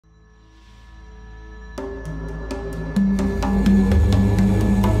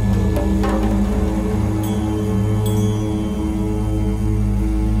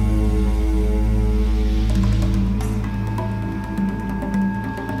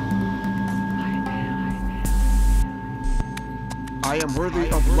I am worthy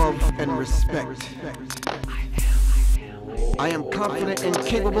of love and respect. I am confident and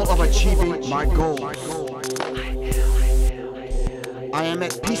capable of achieving my goals. I am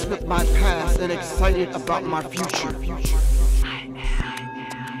at peace with my past and excited about my future.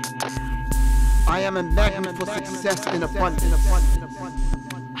 I am a magnet for success and abundance.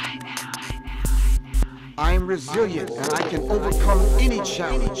 I am resilient and I can overcome any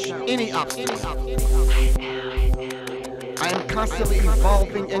challenge, any obstacle. I am constantly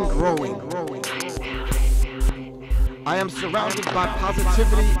evolving and growing. I am surrounded by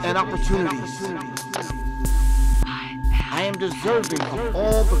positivity and opportunities. I am deserving of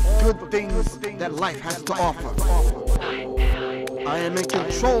all the good things that life has to offer. I am in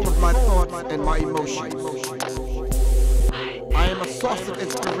control of my thoughts and my emotions. I am a source of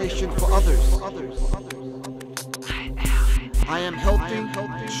inspiration for others. I am healthy,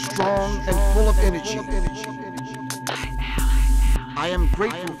 strong, and full of energy. I am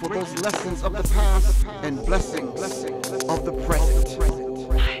grateful for those lessons of the past and blessings of the present.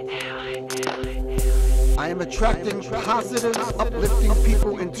 I am attracting positive, uplifting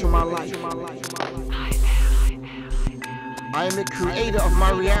people into my life. I am a creator of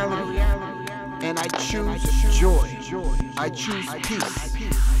my reality, and I choose joy. I choose peace.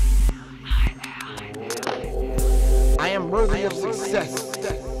 I am worthy of success,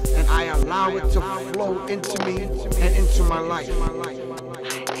 and I allow it to flow into me and into my life.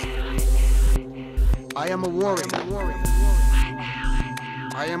 I am a warrior.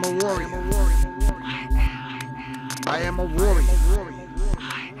 I am a warrior. I am a warrior.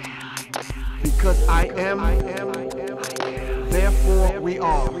 Because I am, therefore we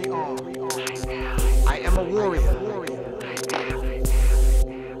are. I am a warrior.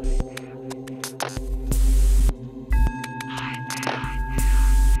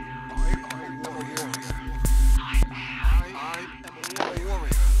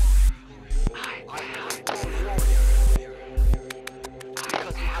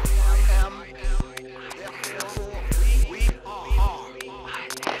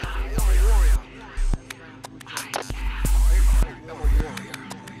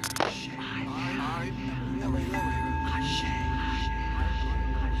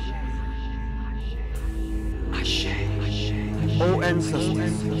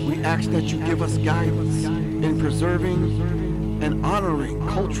 Ancestors, we ask that you give us guidance in preserving and honoring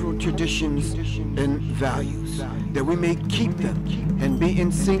cultural traditions and values, that we may keep them and be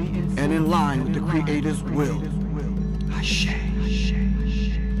in sync and in line with the Creator's will. Ashe.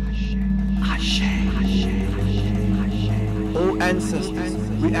 Ashe. O ancestors,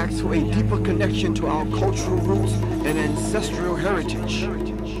 we ask for a deeper connection to our cultural roots and ancestral heritage.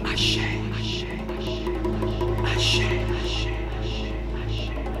 Ashe.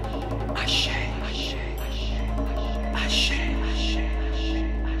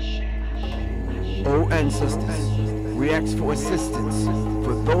 O ancestors, we ask for assistance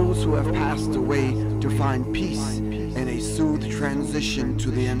for those who have passed away to find peace and a soothed transition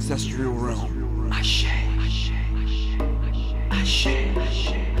to the ancestral realm. Ashe. Ashe. Ashe.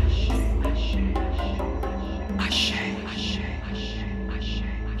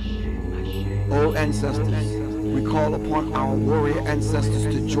 O ancestors, we call upon our warrior ancestors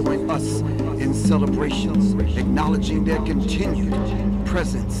to join us in celebrations, acknowledging their continued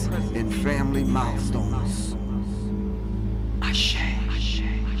presence in family milestones. Ashe.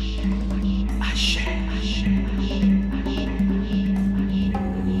 Ashe.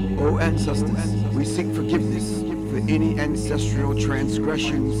 O ancestors, we seek forgiveness for any ancestral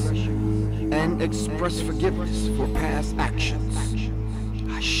transgressions and express forgiveness for past actions.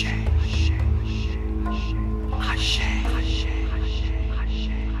 Ashe.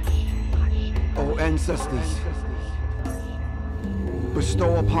 O ancestors,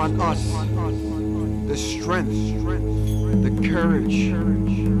 bestow upon us the strength, the courage,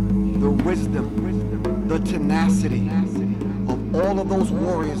 the wisdom, the tenacity of all of those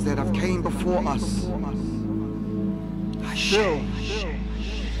warriors that have came before us. Fill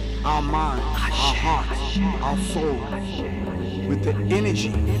our mind, our heart, our soul with the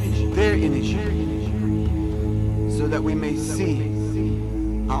energy, their energy, so that we may see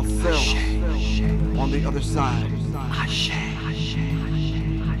ourselves on the other side. Ashe.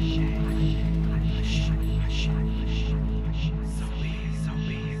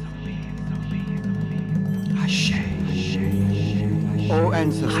 O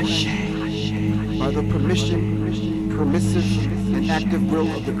ancestors, by the permissive, and active will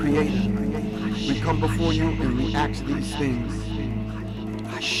of the Creator, we come before you and we ask these things.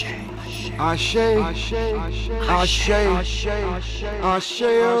 Ashe. Ashe. Ashe. Ashe. Ashe. Ashe.